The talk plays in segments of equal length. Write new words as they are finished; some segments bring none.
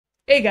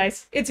Hey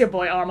guys, it's your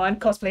boy Arman,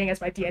 cosplaying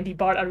as my DnD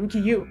bard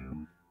Aruki Yu.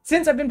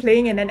 Since I've been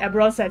playing in an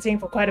Eberron setting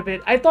for quite a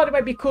bit, I thought it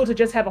might be cool to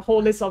just have a whole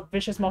list of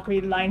vicious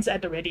Mockery lines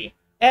at the ready.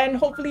 And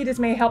hopefully this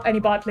may help any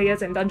bard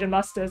players and dungeon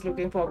masters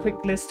looking for a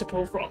quick list to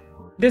pull from.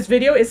 This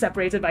video is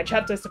separated by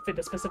chapters to fit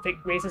the specific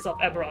races of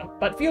Eberron,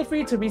 but feel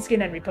free to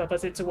reskin and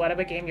repurpose it to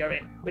whatever game you're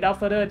in. Without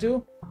further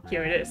ado,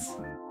 here it is.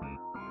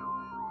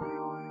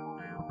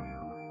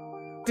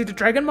 Did the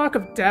Dragon Mark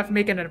of Death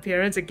make an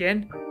appearance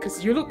again?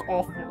 Cause you look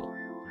awful.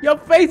 Your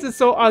face is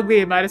so ugly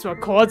it might as well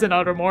cause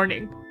another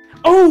morning.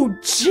 Oh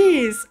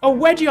jeez! A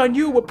wedgie on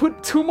you would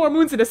put 2 more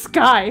moons in the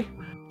sky!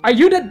 Are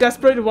you that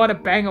desperate to want to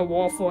bang a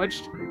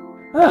Warforged?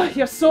 Ugh,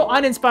 you're so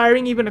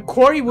uninspiring even a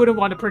Quori wouldn't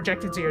want to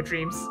project into your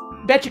dreams.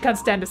 Bet you can't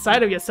stand the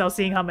sight of yourself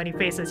seeing how many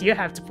faces you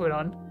have to put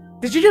on.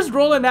 Did you just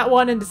roll in that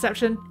one in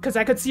deception? Cause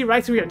I could see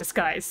right through your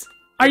disguise.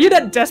 Are you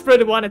that desperate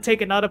to want to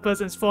take another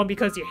person's form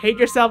because you hate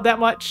yourself that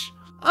much?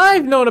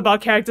 I've known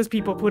about characters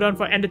people put on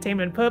for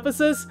entertainment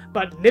purposes,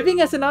 but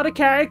living as another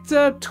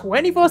character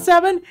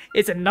 24/7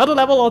 is another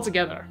level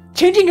altogether.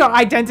 Changing your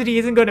identity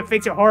isn't going to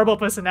fix your horrible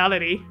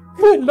personality.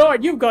 Good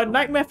lord, you've got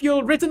nightmare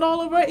fuel written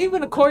all over,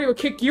 even a Quori will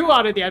kick you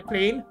out of the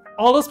airplane.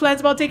 All those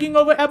plans about taking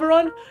over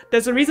Eberron?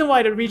 There's a reason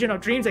why the region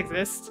of dreams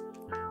exists.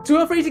 Too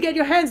afraid to get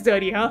your hands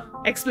dirty, huh?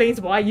 Explains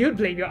why you'd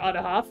blame your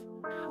other half.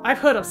 I've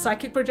heard of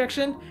psychic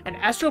projection and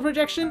astral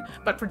projection,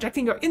 but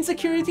projecting your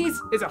insecurities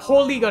is a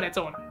whole league on its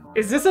own.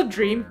 Is this a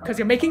dream? Cause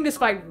you're making this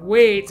fight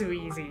way too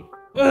easy.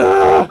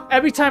 Ugh!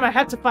 Every time I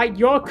have to fight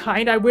your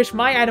kind, I wish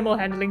my animal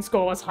handling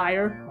score was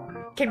higher.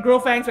 Can grow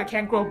fangs but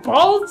can't grow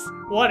balls?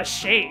 What a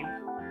shame.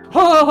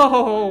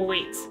 Oh,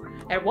 wait.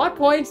 At what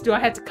point do I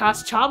have to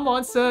cast Charm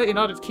Monster in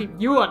order to keep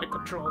you under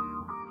control?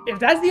 If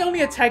that's the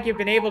only attack you've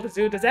been able to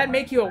do, does that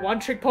make you a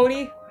one-trick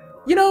pony?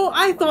 You know,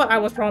 I thought I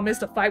was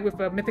promised a fight with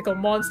a mythical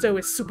monster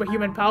with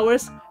superhuman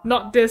powers,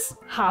 not this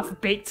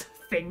half-baked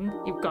thing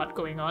you've got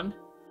going on.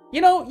 You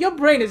know, your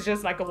brain is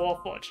just like a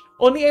Warforged,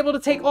 only able to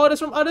take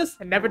orders from others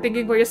and never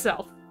thinking for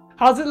yourself.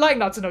 How's it like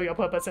not to know your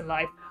purpose in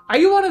life? Are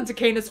you one of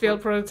Decane's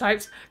failed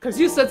prototypes? Cause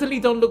you certainly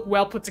don't look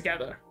well put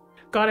together.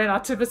 Got an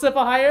artificer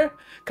for hire?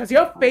 Cause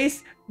your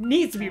face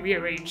needs to be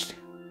rearranged.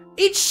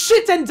 Eat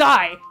shit and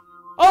die!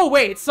 Oh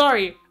wait,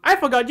 sorry, I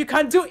forgot you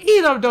can't do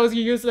either of those,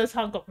 you useless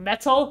hunk of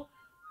metal.